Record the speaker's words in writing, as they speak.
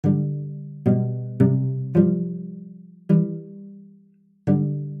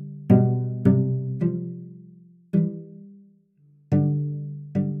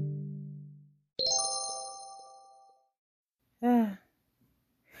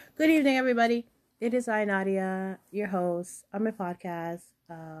Good evening, everybody. It is I, Nadia, your host on my podcast,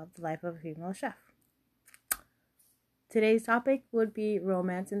 The Life of a Female Chef. Today's topic would be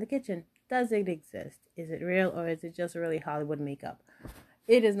romance in the kitchen. Does it exist? Is it real or is it just really Hollywood makeup?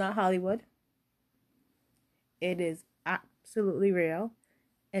 It is not Hollywood. It is absolutely real,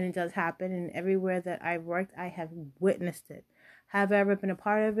 and it does happen. And everywhere that I've worked, I have witnessed it. Have I ever been a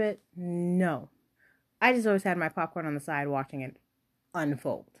part of it? No. I just always had my popcorn on the side watching it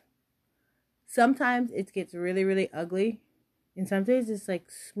unfold. Sometimes it gets really, really ugly. And some days it's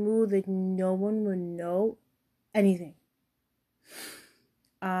like smooth, like no one would know anything.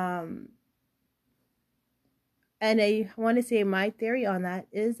 And I want to say my theory on that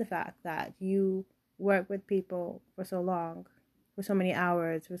is the fact that you work with people for so long, for so many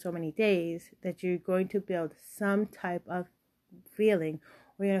hours, for so many days, that you're going to build some type of feeling,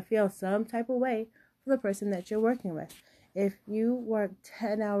 or you're going to feel some type of way for the person that you're working with. If you work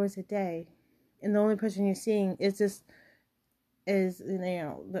 10 hours a day and the only person you're seeing is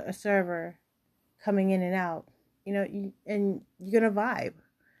a server coming in and out, and you're gonna vibe,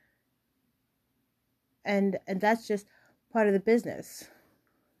 and that's just part of the business.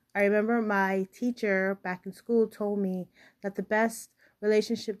 I remember my teacher back in school told me that the best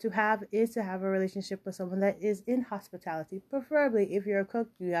relationship to have is to have a relationship with someone that is in hospitality. Preferably, if you're a cook,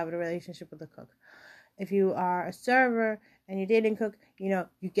 you have a relationship with a cook. If you are a server and you're dating cook, you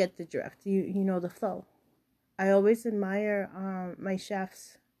get the drift. You know the flow. I always admire my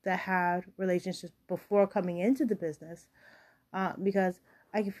chefs that had relationships before coming into the business, because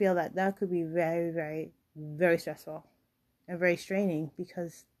I can feel that could be very, very, very stressful and very straining,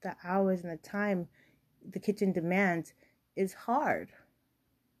 because the hours and the time the kitchen demands is hard.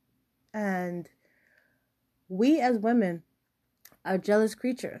 And we as women are jealous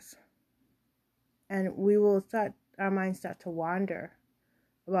creatures, and our minds start to wander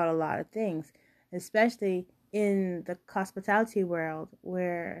about a lot of things, especially in the hospitality world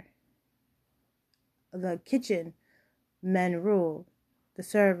where the kitchen men rule, the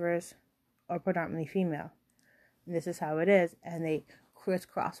servers are predominantly female. And this is how it is, and they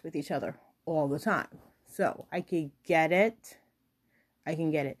crisscross with each other all the time. So I can get it.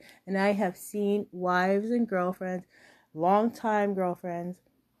 And I have seen wives and girlfriends, longtime girlfriends,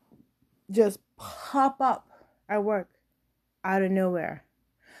 just pop up at work out of nowhere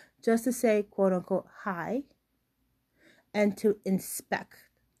just to say, quote unquote, hi, and to inspect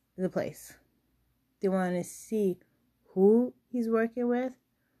the place. They want to see who he's working with,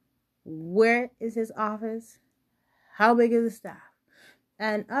 where is his office, how big is the staff.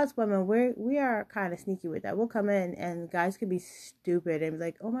 And us women, we are kind of sneaky with that. We'll come in and guys could be stupid and be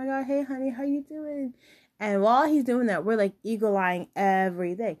like, oh my God, hey honey, how you doing? And while he's doing that, we're like eagle-eyeing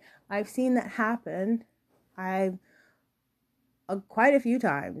everything. I've seen that happen. I've quite a few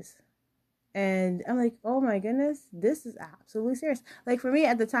times. And I'm like, oh my goodness, this is absolutely serious. Like for me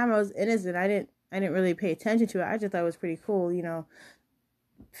at the time, I was innocent. I didn't really pay attention to it. I just thought it was pretty cool,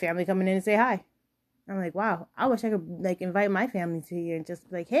 family coming in and say hi. I'm like, wow, I wish I could invite my family to here and just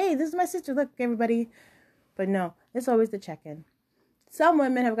be like, hey, this is my sister. Look, everybody. But no, it's always the check-in. Some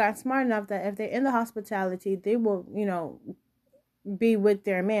women have gotten smart enough that if they're in the hospitality, they will, be with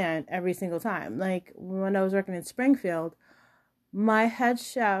their man every single time. Like when I was working in Springfield, my head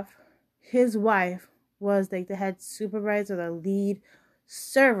chef, his wife was like the head supervisor, the lead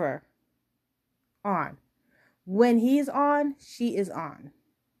server on. When he's on, she is on.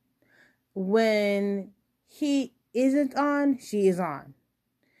 When he isn't on, she is on.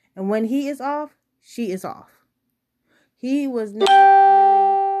 And when he is off, she is off. He was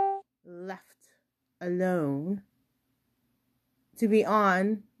never really left alone to be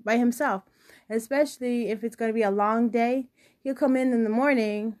on by himself. Especially if it's going to be a long day. He'll come in the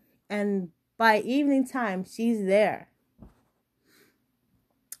morning, and by evening time, she's there.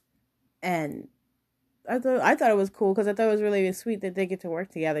 And I thought it was cool, because I thought it was really sweet that they get to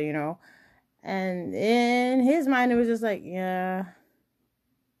work together, And in his mind, it was just like, yeah,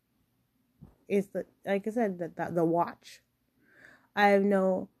 it's like I said, the watch. I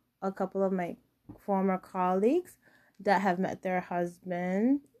know a couple of my former colleagues that have met their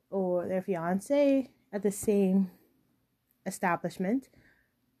husband or their fiance at the same establishment.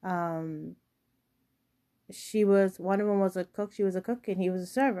 One of them was a cook. She was a cook, and he was a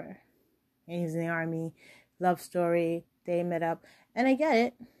server. And he's in the Army. Love story. They met up, and I get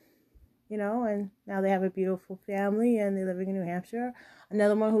it. And now they have a beautiful family, and they're living in New Hampshire.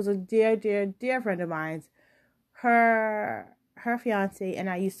 Another one who's a dear, dear, dear friend of mine. Her fiance and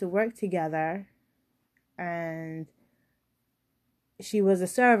I used to work together, and she was a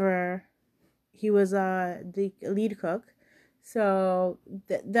server. He was the lead cook. So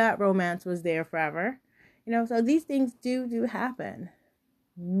that romance was there forever. So these things do happen.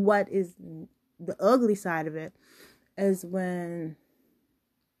 What is the ugly side of it is when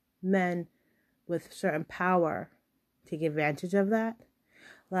men with certain power take advantage of that.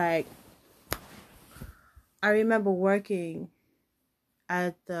 Like, I remember working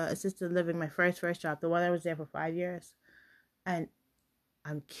at the assisted living, my first job, the one I was there for 5 years. And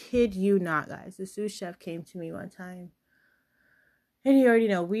I'm kid you not, guys, the sous chef came to me one time. And he already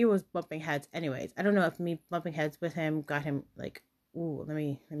know we was bumping heads anyways. I don't know if me bumping heads with him got him like, ooh, let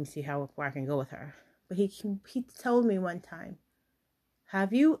me see how far I can go with her. But he told me one time,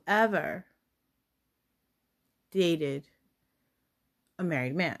 have you ever dated a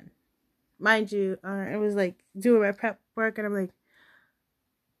married man? Mind you, it was like doing my prep work, and I'm like,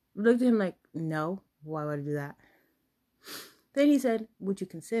 looked at him like, no, why would I do that? Then he said, would you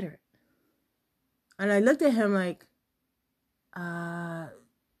consider it? And I looked at him like,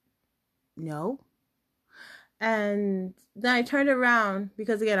 no. And then I turned around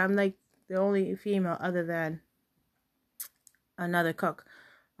because, again, I'm like the only female other than another cook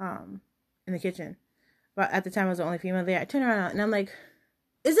in the kitchen. But at the time I was the only female there. I turned around and I'm like,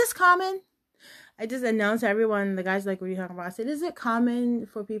 is this common? I just announced to everyone. The guy's like, what are you talking about? I said, is it common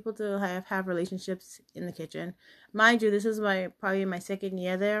for people to have relationships in the kitchen? Mind you, this is probably my second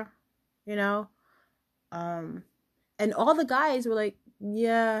year there, and all the guys were like,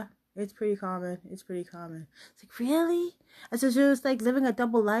 yeah, it's pretty common. It's like, really? I said, so it's like living a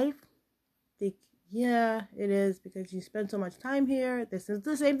double life? Like, yeah, it is, because you spend so much time here. This is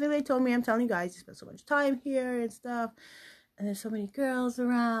the same thing they told me. I'm telling you guys, you spend so much time here and stuff. And there's so many girls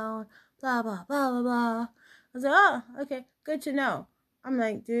around, blah, blah, blah, blah, blah. I was like, oh, okay, good to know. I'm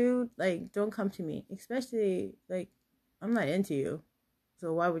like, dude, like, don't come to me. Especially, like, I'm not into you.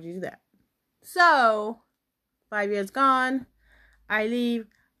 So why would you do that? So, 5 years gone. I leave.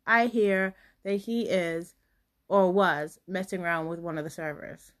 I hear that he is or was messing around with one of the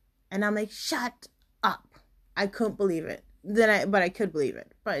servers. And I'm like, shut up. I couldn't believe it. But I could believe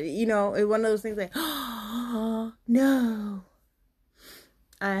it. But, it's one of those things like, oh, no.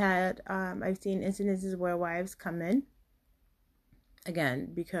 I've seen incidences where wives come in, again,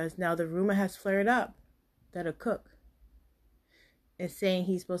 because now the rumor has flared up that a cook is saying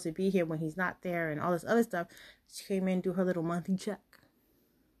he's supposed to be here when he's not there and all this other stuff. She came in, do her little monthly check.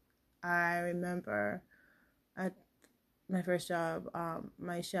 I remember at my first job,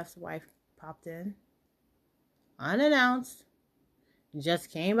 my chef's wife popped in, unannounced, just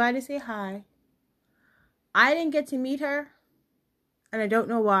came by to say hi. I didn't get to meet her, and I don't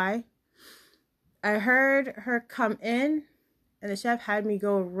know why. I heard her come in, and the chef had me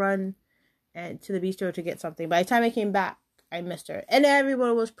go run to the bistro to get something. By the time I came back, I missed her. And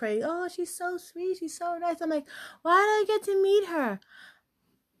everyone was praying, oh, she's so sweet, she's so nice. I'm like, why did I get to meet her?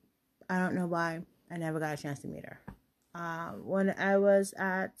 I don't know why. I never got a chance to meet her. When I was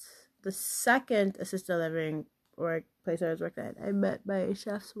at the second assisted living place I was working at, I met my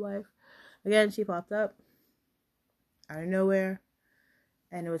chef's wife. Again, she popped up out of nowhere.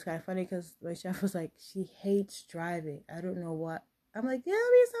 And it was kind of funny because my chef was like, she hates driving. I don't know what. I'm like, yeah, it'll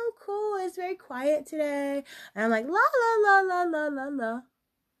be so cool. It's very quiet today. And I'm like, la, la, la, la, la, la,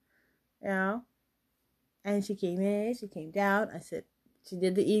 la. And she came in. She came down. I said, she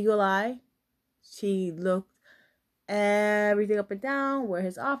did the eagle eye. She looked everything up and down, where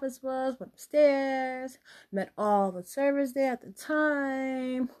his office was, went upstairs, met all the servers there at the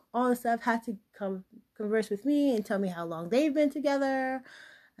time. All the stuff, had to come converse with me and tell me how long they've been together.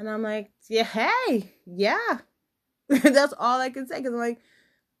 And I'm like, yeah, hey, yeah. That's all I can say, because I'm like,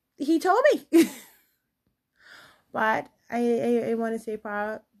 he told me. But I want to say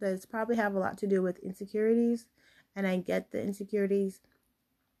that it's probably have a lot to do with insecurities. And I get the insecurities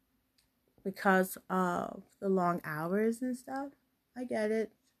because of the long hours and stuff. I get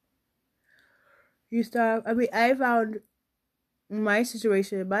it. I found my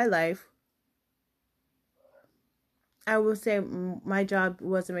situation in my life, I will say my job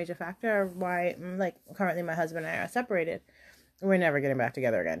was a major factor of why, like, currently my husband and I are separated. We're never getting back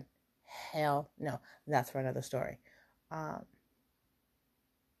together again. Hell no. That's for another story.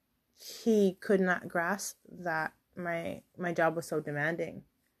 He could not grasp that my job was so demanding.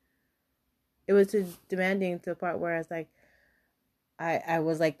 It was demanding to the part where I was like, I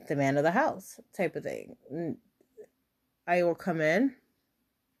was like the man of the house type of thing. I will come in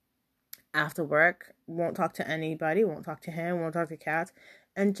after work, won't talk to anybody, won't talk to him, won't talk to cats,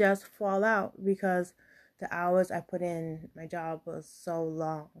 and just fall out because the hours I put in my job was so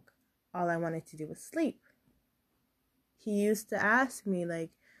long. All I wanted to do was sleep. He used to ask me, like,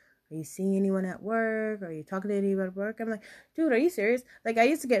 Are you seeing anyone at work? Are you talking to anyone at work? I'm like, dude, are you serious? Like, I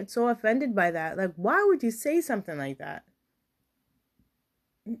used to get so offended by that. Like, why would you say something like that?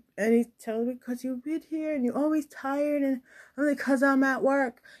 And he tells me, because you've been here and you're always tired. And I'm like, because I'm at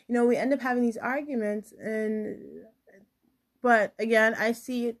work. You know, we end up having these arguments. But again, I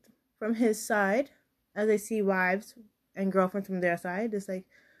see it from his side, as I see wives and girlfriends from their side. It's like,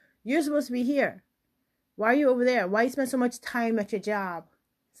 you're supposed to be here. Why are you over there? Why you spend so much time at your job?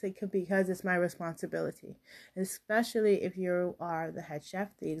 It's like, because it's my responsibility. Especially if you are the head chef,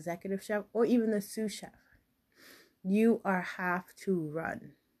 the executive chef, or even the sous chef. You have to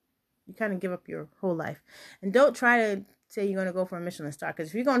run. You kind of give up your whole life. And don't try to say you're going to go for a Michelin star. Because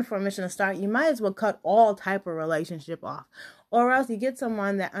if you're going for a Michelin star, you might as well cut all type of relationship off. Or else you get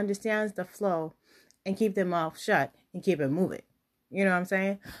someone that understands the flow and keep their mouth shut and keep it moving. You know what I'm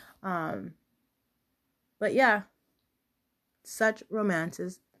saying? But yeah, such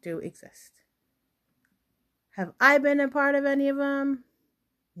romances do exist. Have I been a part of any of them?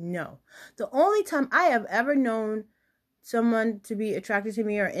 No. The only time I have ever known someone to be attracted to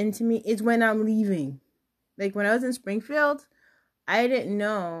me or into me is when I'm leaving. Like when I was in Springfield, I didn't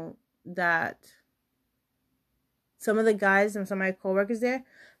know that some of the guys and some of my coworkers there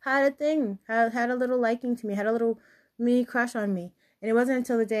had a thing, had a little liking to me, had a little mini crush on me. And it wasn't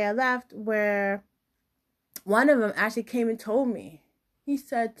until the day I left where one of them actually came and told me. He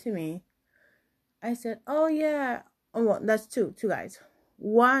said to me, I said, oh yeah. Oh, well, that's two guys.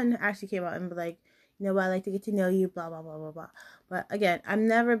 One actually came out and be like, you know, I like to get to know you, blah, blah, blah, blah, blah. But again, I've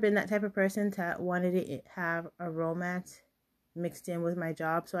never been that type of person that wanted to have a romance mixed in with my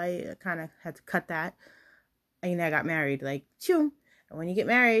job. So I kind of had to cut that. And I got married, like, choo. And when you get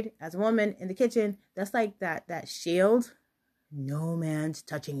married as a woman in the kitchen, that's like that shield. No man's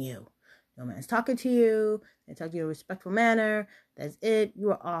touching you. No man's talking to you. They talk to you in a respectful manner. That's it.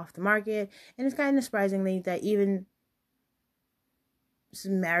 You are off the market. And it's kind of surprisingly that even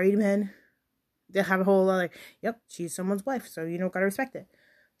some married men, they have a whole other, yep, she's someone's wife, so you don't gotta respect it.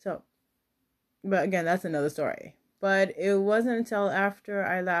 So, but again, that's another story. But it wasn't until after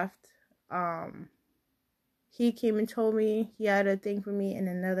I left, he came and told me he had a thing for me, and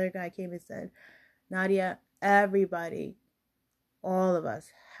another guy came and said, Nadia, everybody, all of us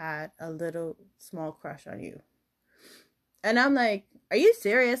had a little small crush on you. And I'm like, are you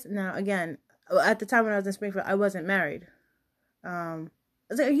serious? Now, again, at the time when I was in Springfield, I wasn't married. I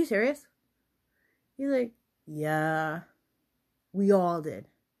was like, are you serious? He's like, yeah, we all did.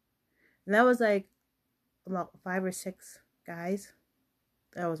 And that was like about 5 or 6 guys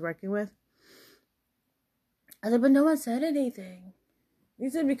that I was working with. I was like, but no one said anything. He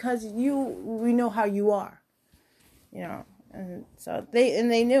said, because we know how you are, you know. And so they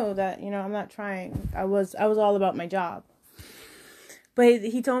knew that, you know, I'm not trying. I was all about my job. But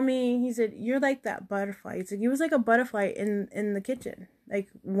he told me, he said, you're like that butterfly. He's like, you was like a butterfly in the kitchen. Like,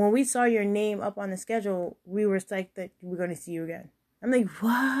 when we saw your name up on the schedule, we were psyched that we're going to see you again. I'm like,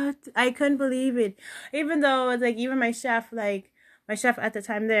 what? I couldn't believe it. Even though, it's like, even my chef at the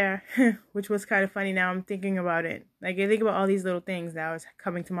time there, which was kind of funny now, I'm thinking about it. Like, I think about all these little things that was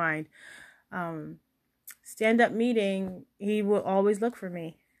coming to mind. Stand-up meeting, he will always look for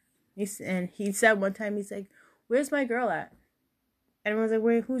me. He said one time, he's like, where's my girl at? And everyone's like,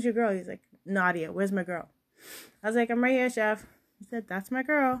 wait, who's your girl? He's like, Nadia, where's my girl? I was like, I'm right here, chef. He said, that's my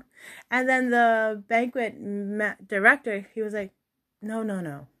girl. And then the banquet director, he was like, no,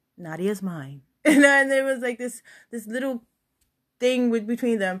 Nadia's mine. And then there was like this little thing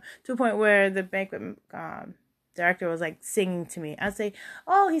between them, to a point where the banquet director was like singing to me. I'd say,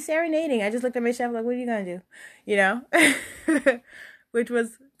 oh, he's serenading. I just looked at my chef like, what are you gonna do? You know? Which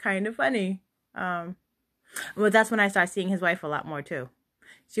was kind of funny. But that's when I started seeing his wife a lot more too.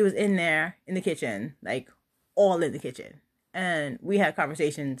 She was in there in the kitchen, like all in the kitchen, and we had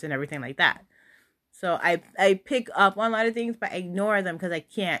conversations and everything like that. So I pick up on a lot of things, but I ignore them because I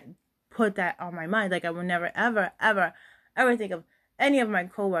can't put that on my mind. Like, I will never ever think of any of my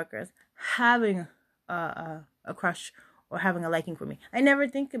coworkers having a crush or having a liking for me. I never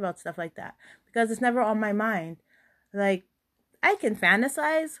think about stuff like that because it's never on my mind. Like, I can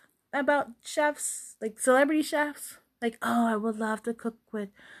fantasize about chefs, like celebrity chefs. Like, oh, I would love to cook with,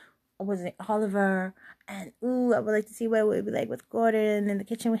 was it Oliver? And, ooh, I would like to see what it would be like with Gordon in the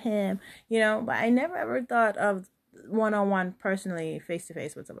kitchen with him, you know? But I never ever thought of one-on-one, personally,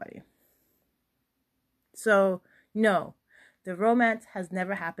 face-to-face with somebody. So, no, the romance has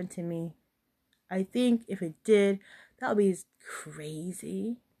never happened to me. I think if it did, that would be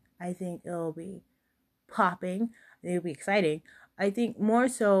crazy. I think it'll be popping. It'll be exciting. I think more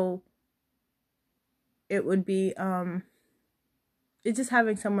so it would be it's just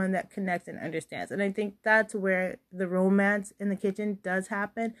having someone that connects and understands. And I think that's where the romance in the kitchen does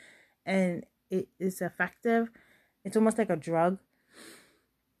happen, and it is effective. It's almost like a drug,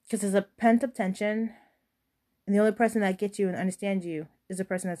 because there's a pent up tension, and the only person that gets you and understands you is the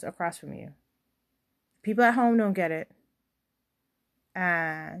person that's across from you. People at home don't get it,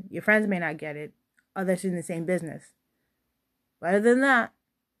 and your friends may not get it, others in the same business. But other than that,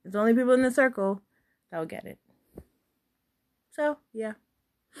 it's only people in the circle that will get it. So, yeah.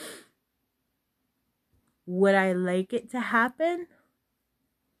 Would I like it to happen?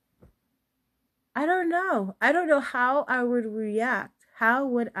 I don't know. I don't know how I would react. How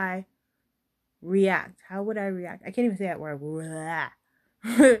would I react? How would I react? I can't even say that word.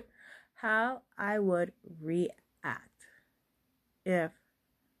 How I would react if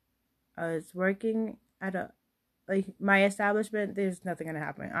I was working at my establishment. There's nothing gonna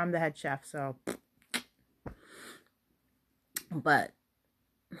happen. I'm the head chef, so. But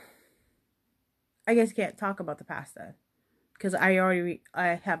I guess you can't talk about the past then, because I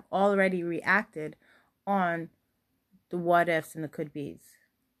have already reacted on the what ifs and the could be's.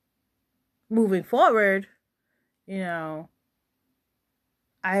 Moving forward, I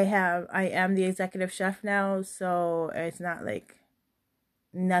am the executive chef now, so it's not like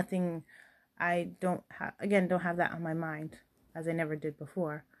nothing. I don't have that on my mind, as I never did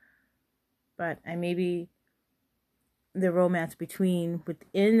before. But maybe the romance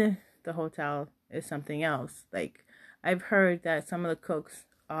within the hotel is something else. Like, I've heard that some of the cooks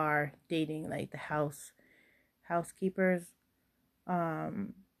are dating like the housekeepers,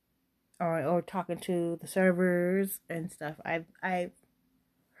 or talking to the servers and stuff. I've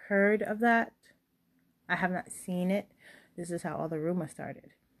heard of that. I have not seen it. This is how all the rumors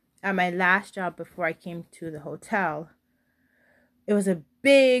started. At my last job before I came to the hotel, it was a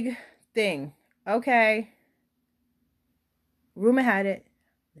big thing. Okay. Rumor had it,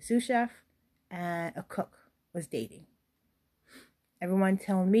 the sous chef and a cook was dating. Everyone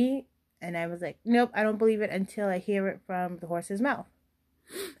told me, and I was like, nope, I don't believe it until I hear it from the horse's mouth.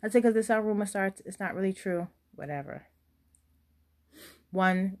 That's because this is how rumor starts. It's not really true. Whatever.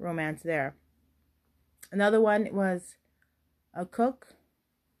 One romance there. Another one was a cook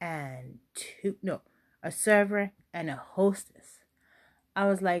and a server and a hostess. I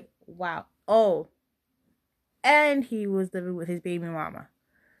was like, wow. Oh, and he was living with his baby mama.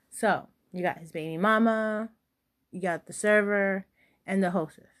 So you got his baby mama, you got the server, and the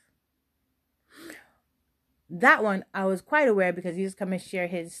hostess. That one I was quite aware, because he used to come and share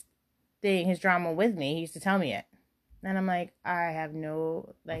his drama with me. He used to tell me it. And I'm like, I have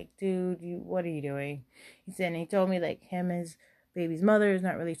no, dude, what are you doing? He told me, him and his baby's mother is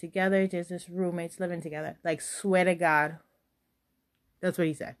not really together, just roommates living together. Swear to God. That's what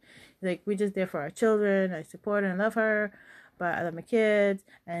he said. He's like, we're just there for our children. I support her and love her, but I love my kids,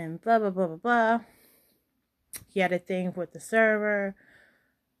 and blah, blah, blah, blah, blah. He had a thing with the server,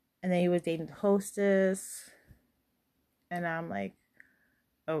 and then he was dating the hostess. And I'm like,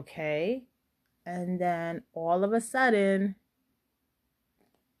 okay. And then all of a sudden,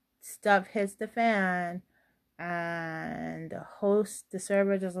 stuff hits the fan, and the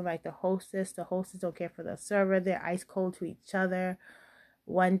server doesn't like the hostess don't care for the server. They're ice cold to each other.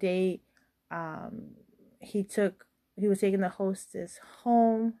 One day, he was taking the hostess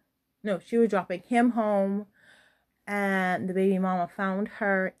home. No, she was dropping him home, and the baby mama found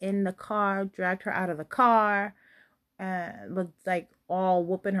her in the car, dragged her out of the car, and was all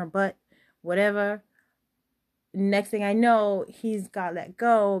whooping her butt, whatever. Next thing I know, he's got let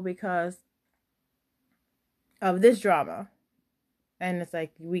go because of this drama. And it's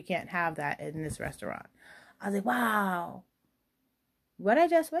we can't have that in this restaurant. I was like, wow, what I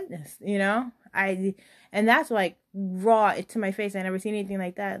just witnessed, and that's raw to my face. I never seen anything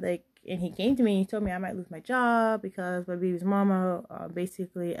like that. And he came to me, he told me I might lose my job because my baby's mama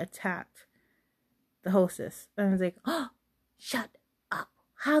basically attacked the hostess. And I was like, oh, shut up.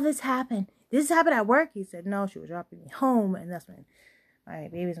 How this happened? This happened at work? He said, no, she was dropping me home. And that's when my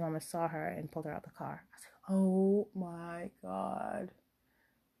baby's mama saw her and pulled her out the car. I was like, oh my God.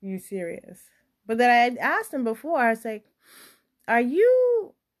 Are you serious? But then I had asked him before, I was like, are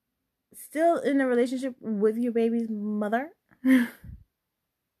you still in a relationship with your baby's mother?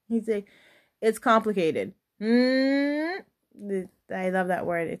 He's like, it's complicated. I love that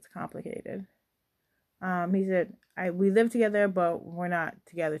word. It's complicated. He said, we live together, but we're not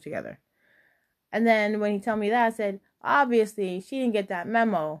together. And then when he told me that, I said, obviously, she didn't get that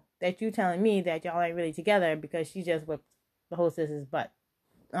memo that you telling me that y'all ain't really together, because she just whipped the hostess's butt.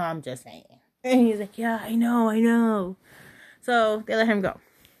 I'm just saying. And he's like, yeah, I know. So they let him go.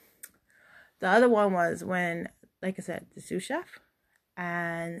 The other one was when, like I said, the sous chef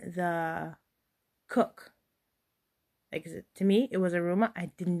and the cook. Like, to me, it was a rumor.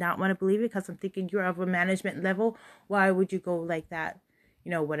 I did not want to believe it because I'm thinking you're of a management level. Why would you go like that?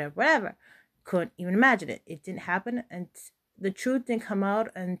 Whatever. Couldn't even imagine it. It didn't happen. And the truth didn't come out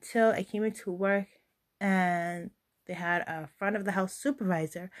until I came into work and they had a front of the house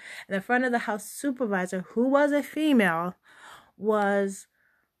supervisor. And the front of the house supervisor, who was a female, was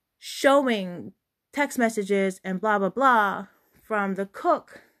showing text messages and blah, blah, blah from the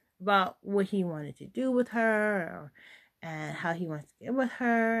cook about what he wanted to do with her and how he wants to get with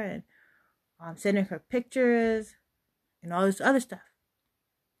her and sending her pictures and all this other stuff.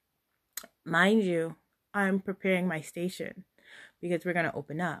 Mind you, I'm preparing my station because we're going to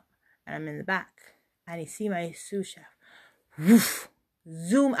open up and I'm in the back and I see my sous chef woof,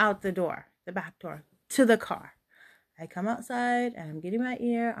 zoom out the back door to the car. I come outside and I'm getting my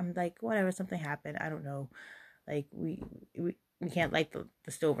ear. I'm like, whatever, something happened. I don't know. Like we can't light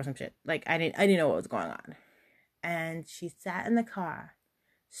the stove or some shit. Like I didn't know what was going on. And she sat in the car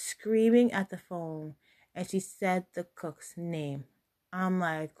screaming at the phone and she said the cook's name. I'm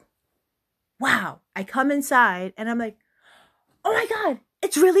like, wow. I come inside and I'm like, oh my God,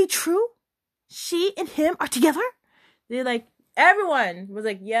 it's really true? She and him are together? They're like, everyone was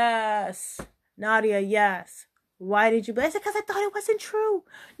like, yes. Nadia, yes. Why did you? But I said, because I thought it wasn't true.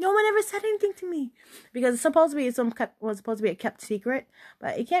 No one ever said anything to me. Because it's supposed to be a kept secret.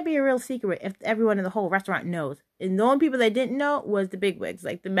 But it can't be a real secret if everyone in the whole restaurant knows. And the only people that didn't know was the bigwigs,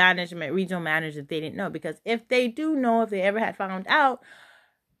 like the management, regional managers, they didn't know. Because if they do know, if they ever had found out,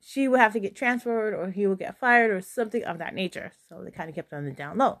 she would have to get transferred or he would get fired or something of that nature. So they kind of kept on the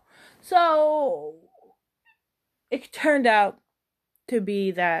down low. So it turned out to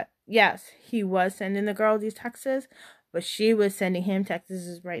be that, yes, he was sending the girl these texts, but she was sending him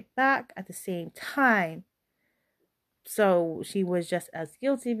texts right back at the same time. So she was just as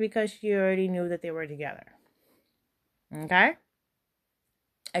guilty because she already knew that they were together. Okay?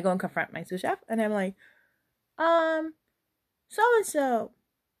 I go and confront my sous chef and I'm like, so-and-so,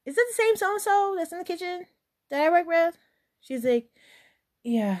 is it the same so-and-so that's in the kitchen that I work with? She's like,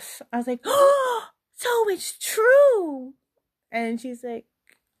 yes. I was like, oh, so it's true. And she's like,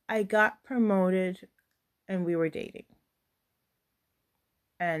 I got promoted and we were dating.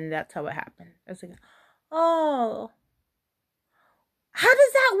 And that's how it happened. I was like, oh, how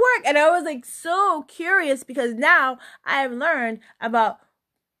does that work? And I was like so curious because now I've learned about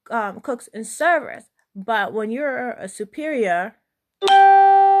cooks and servers. But when you're a superior, why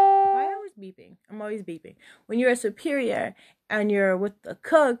am I always beeping? I'm always beeping. When you're a superior and you're with the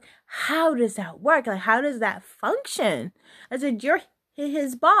cook, how does that work? Like, how does that function? I said, you're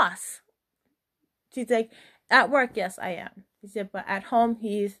his boss. She's like, at work, yes, I am. He said, but at home,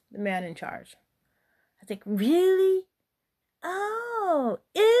 he's the man in charge. I was like, really? Oh,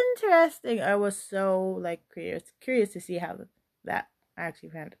 interesting. I was so like curious to see how that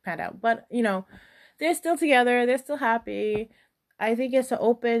actually panned out. But they're still together. They're still happy. I think it's an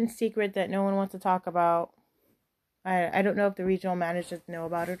open secret that no one wants to talk about. I don't know if the regional managers know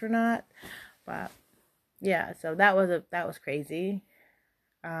about it or not, but yeah. So that was crazy.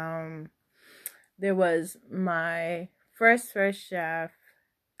 There was my first chef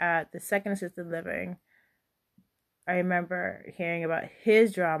at the second assisted living. I remember hearing about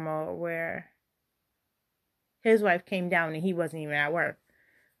his drama where his wife came down and he wasn't even at work,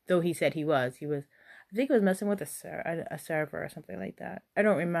 though he said he was. I think he was messing with a server or something like that. I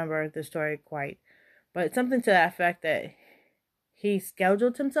don't remember the story quite, but it's something to that effect that he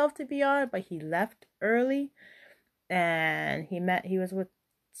scheduled himself to be on, but he left early and he was with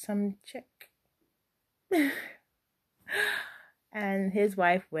some chick. And his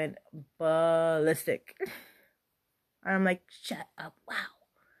wife went ballistic. I'm like, shut up. Wow.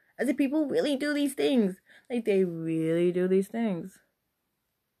 As if people really do these things. Like, they really do these things.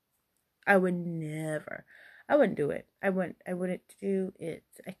 I wouldn't do it. I wouldn't do it.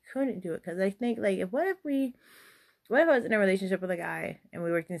 I couldn't do it because I think, like, what if I was in a relationship with a guy and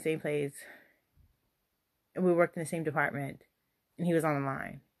we worked in the same place and we worked in the same department and he was on the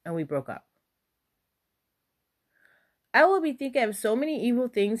line and we broke up? I will be thinking of so many evil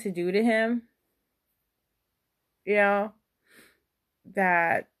things to do to him,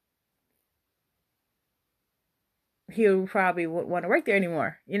 that he would probably wouldn't want to work there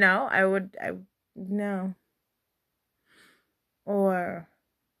anymore. No. Or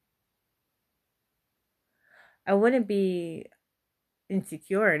I wouldn't be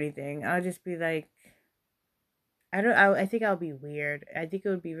insecure or anything. I'll just be like, I think I'll be weird. I think it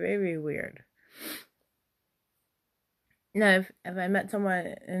would be very, very weird. Now, if I met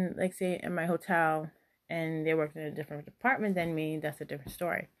someone in, like, say, in my hotel and they worked in a different department than me, that's a different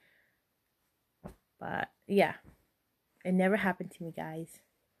story. But yeah, it never happened to me, guys.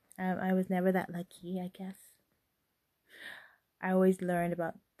 I was never that lucky, I guess. I always learned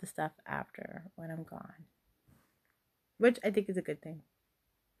about the stuff after, when I'm gone, which I think is a good thing,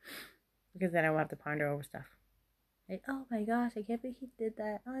 because then I won't have to ponder over stuff. Like, oh my gosh, I can't believe he did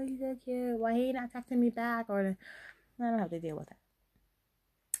that. Oh, he's so cute. Why he not texting me back? Or I don't have to deal with that.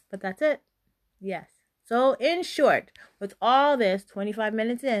 But that's it. Yes. So in short, with all this, 25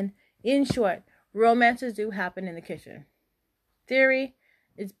 minutes in short, romances do happen in the kitchen. Theory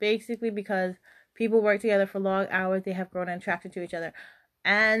is basically because people work together for long hours, they have grown attracted to each other.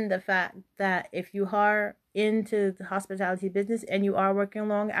 And the fact that if you are into the hospitality business and you are working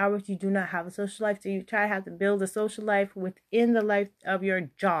long hours, you do not have a social life. So you try to have to build a social life within the life of your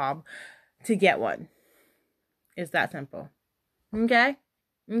job to get one. It's that simple. Okay?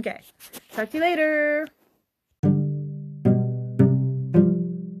 Okay. Talk to you later.